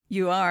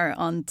You are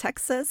on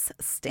Texas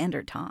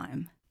Standard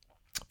Time.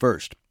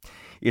 First,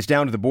 it's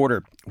down to the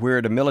border, where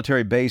at a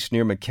military base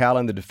near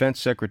McAllen, the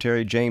Defense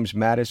Secretary James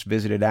Mattis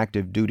visited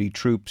active duty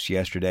troops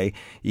yesterday,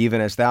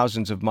 even as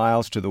thousands of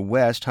miles to the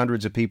west,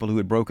 hundreds of people who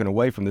had broken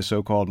away from the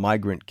so-called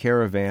migrant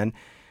caravan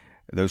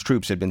those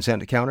troops had been sent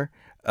to counter,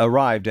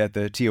 arrived at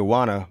the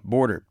Tijuana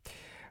border.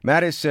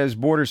 Mattis says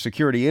border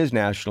security is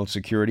national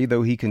security,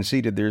 though he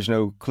conceded there's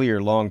no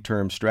clear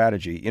long-term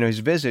strategy. His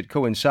visit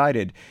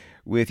coincided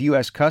with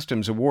U.S.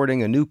 Customs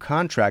awarding a new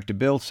contract to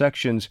build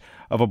sections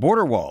of a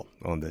border wall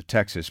on the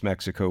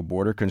Texas-Mexico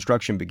border.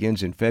 Construction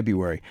begins in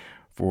February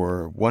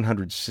for a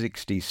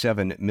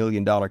 $167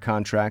 million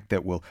contract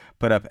that will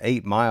put up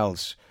 8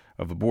 miles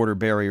of a border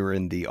barrier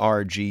in the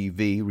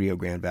RGV, Rio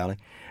Grande Valley.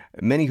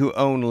 Many who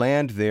own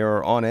land there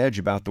are on edge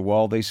about the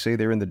wall. They say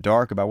they're in the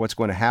dark about what's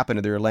going to happen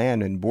to their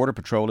land, and Border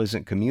Patrol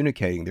isn't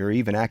communicating. There are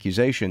even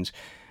accusations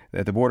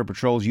that the Border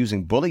Patrol is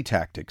using bully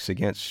tactics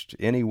against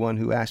anyone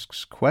who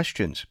asks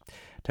questions.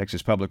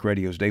 Texas Public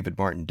Radio's David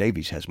Martin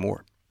Davies has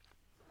more.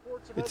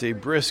 It's a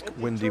brisk,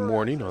 windy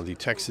morning on the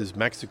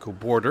Texas-Mexico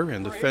border,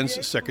 and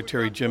Defense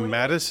Secretary Jim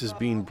Mattis is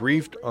being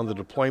briefed on the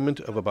deployment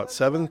of about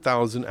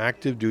 7,000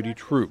 active duty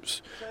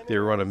troops. They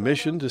are on a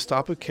mission to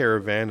stop a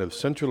caravan of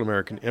Central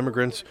American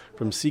immigrants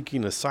from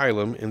seeking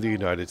asylum in the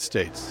United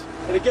States.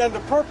 And again, the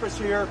purpose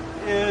here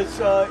is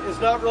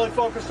not really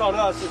focused on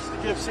us. It's to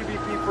give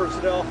CBP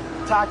personnel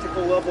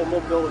tactical level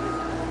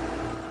mobility.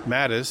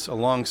 Mattis,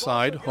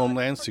 alongside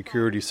Homeland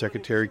Security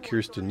Secretary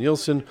Kirstjen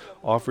Nielsen,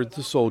 offered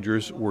the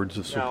soldiers words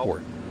of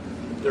support.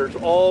 Now, there's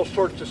all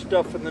sorts of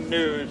stuff in the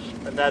news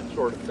and that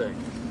sort of thing.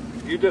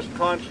 You just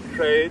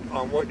concentrate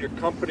on what your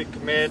company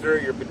commander,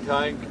 your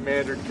battalion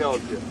commander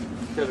tells you.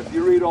 Because if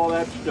you read all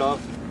that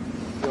stuff,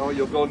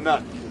 you'll go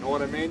nuts. You know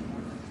what I mean?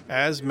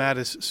 As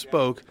Mattis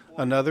spoke,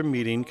 another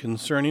meeting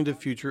concerning the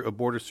future of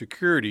border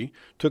security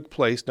took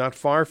place not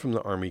far from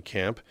the Army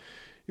camp.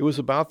 It was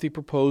about the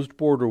proposed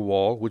border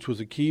wall, which was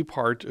a key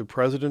part of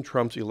President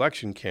Trump's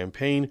election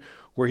campaign,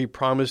 where he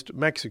promised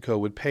Mexico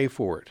would pay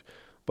for it.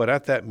 But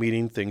at that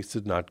meeting, things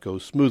did not go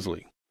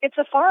smoothly. It's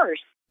a farce.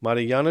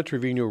 Mariana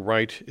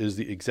Trevino-Wright is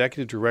the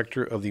executive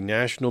director of the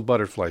National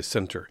Butterfly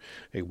Center,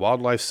 a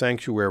wildlife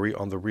sanctuary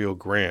on the Rio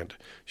Grande.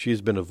 She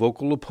has been a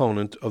vocal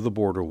opponent of the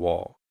border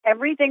wall.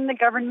 Everything the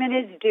government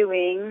is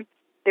doing,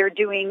 they're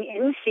doing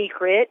in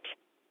secret,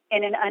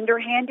 in an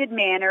underhanded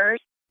manner.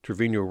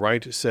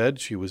 Trevino-Wright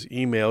said she was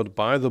emailed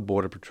by the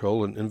Border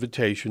Patrol an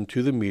invitation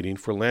to the meeting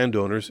for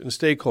landowners and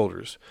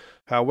stakeholders.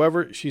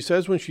 However, she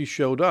says when she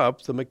showed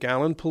up, the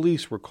McAllen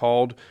police were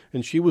called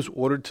and she was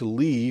ordered to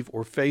leave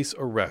or face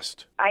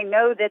arrest. I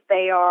know that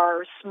they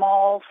are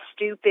small,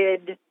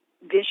 stupid,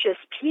 vicious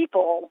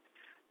people,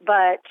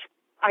 but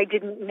I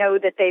didn't know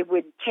that they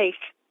would take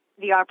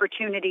the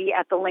opportunity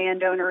at the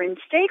landowner and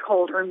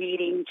stakeholder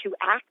meeting to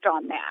act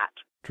on that.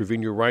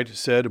 Trevino-Wright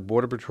said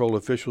Border Patrol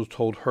officials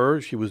told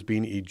her she was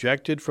being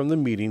ejected from the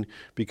meeting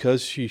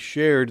because she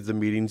shared the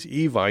meeting's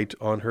evite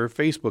on her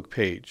Facebook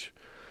page.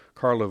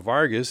 Carla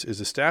Vargas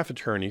is a staff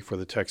attorney for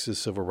the Texas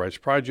Civil Rights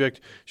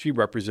Project. She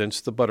represents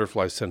the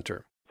Butterfly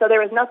Center. So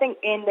there is nothing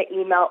in the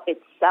email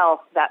itself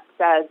that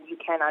says you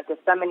cannot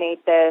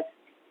disseminate this.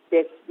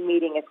 This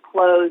meeting is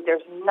closed.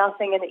 There's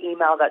nothing in the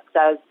email that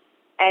says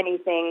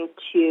anything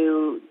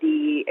to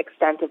the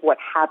extent of what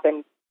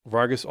happened.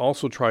 Vargas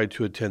also tried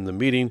to attend the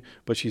meeting,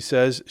 but she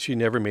says she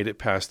never made it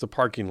past the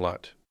parking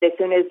lot. As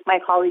soon as my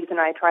colleagues and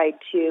I tried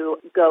to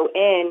go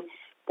in,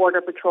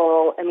 Border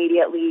Patrol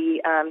immediately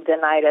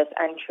denied us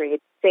entry,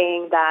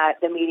 saying that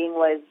the meeting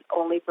was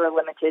only for a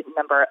limited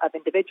number of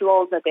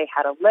individuals, that they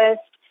had a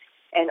list,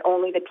 and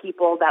only the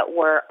people that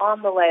were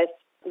on the list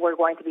were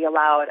going to be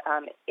allowed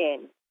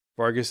in.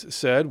 Vargas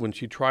said when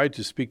she tried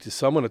to speak to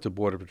someone at the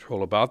Border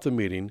Patrol about the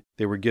meeting,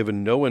 they were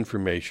given no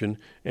information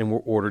and were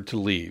ordered to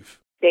leave.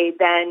 They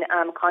then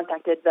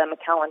contacted the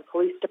McAllen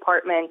Police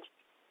Department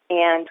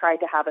and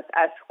tried to have us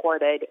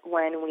escorted.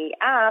 When we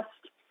asked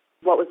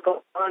what was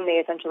going on, they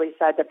essentially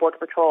said that Border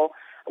Patrol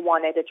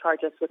wanted to charge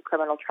us with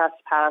criminal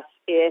trespass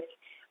if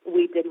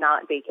we did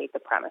not vacate the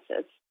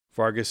premises.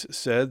 Vargas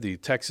said the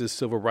Texas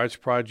Civil Rights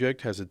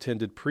Project has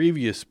attended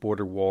previous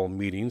border wall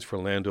meetings for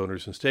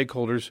landowners and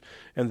stakeholders,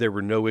 and there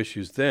were no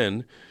issues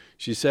then.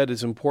 She said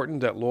it's important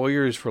that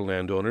lawyers for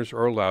landowners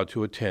are allowed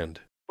to attend.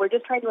 We're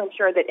just trying to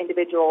ensure that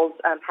individuals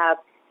have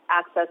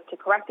access to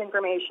correct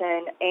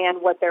information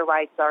and what their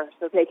rights are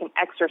so they can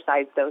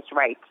exercise those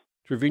rights.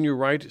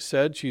 Trevino-Wright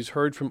said she's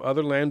heard from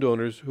other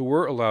landowners who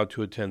were allowed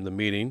to attend the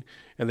meeting,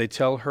 and they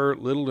tell her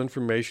little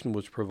information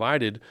was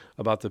provided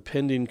about the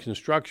pending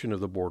construction of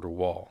the border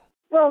wall.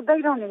 Well,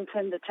 they don't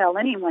intend to tell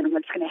anyone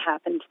what's going to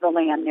happen to the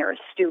land they're a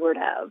steward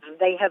of.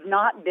 They have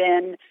not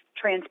been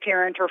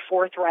transparent or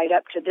forthright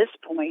up to this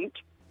point.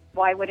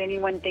 Why would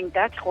anyone think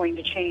that's going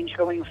to change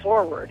going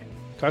forward?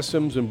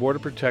 Customs and Border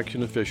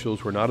Protection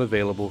officials were not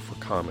available for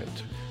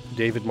comment.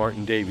 David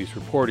Martin Davies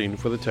reporting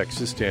for the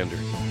Texas Standard.